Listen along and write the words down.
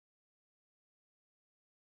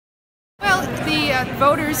Well, the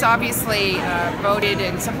voters obviously voted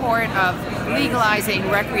in support of legalizing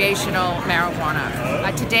recreational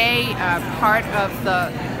marijuana. Today, part of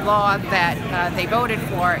the law that they voted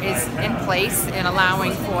for is in place in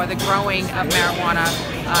allowing for the growing of marijuana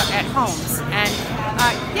at homes. And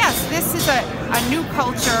yes, this is a new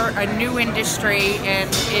culture, a new industry, and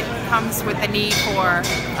it comes with the need for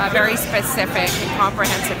very specific and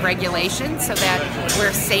comprehensive regulations so that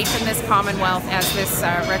we're safe in this Commonwealth as this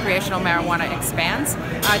recreational marijuana expands.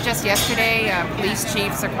 Just yesterday, police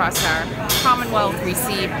chiefs across our Commonwealth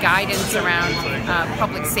received guidance around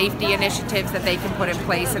public safety initiatives that they can put in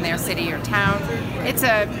place in their city or town. It's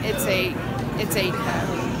a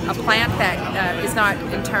plant that is not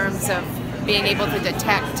in terms of being able to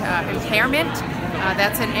detect impairment.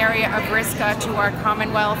 That's an area of risk to our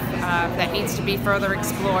Commonwealth that needs to be further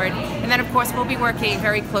explored. And then, of course, we'll be working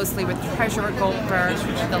very closely with Treasurer Goldberg,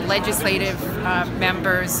 the legislative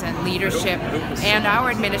members and leadership, and our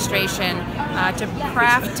administration to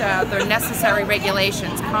craft the necessary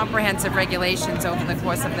regulations, comprehensive regulations over the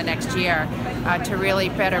course of the next year to really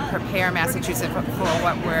better prepare Massachusetts for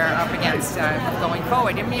what we're up against going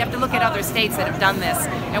forward. And we have to look at other states that have done this,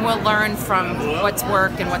 and we'll learn from what's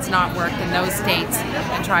worked and what's not worked in those states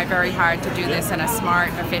and try very hard to do this in a smart,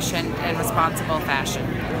 efficient, and responsible fashion.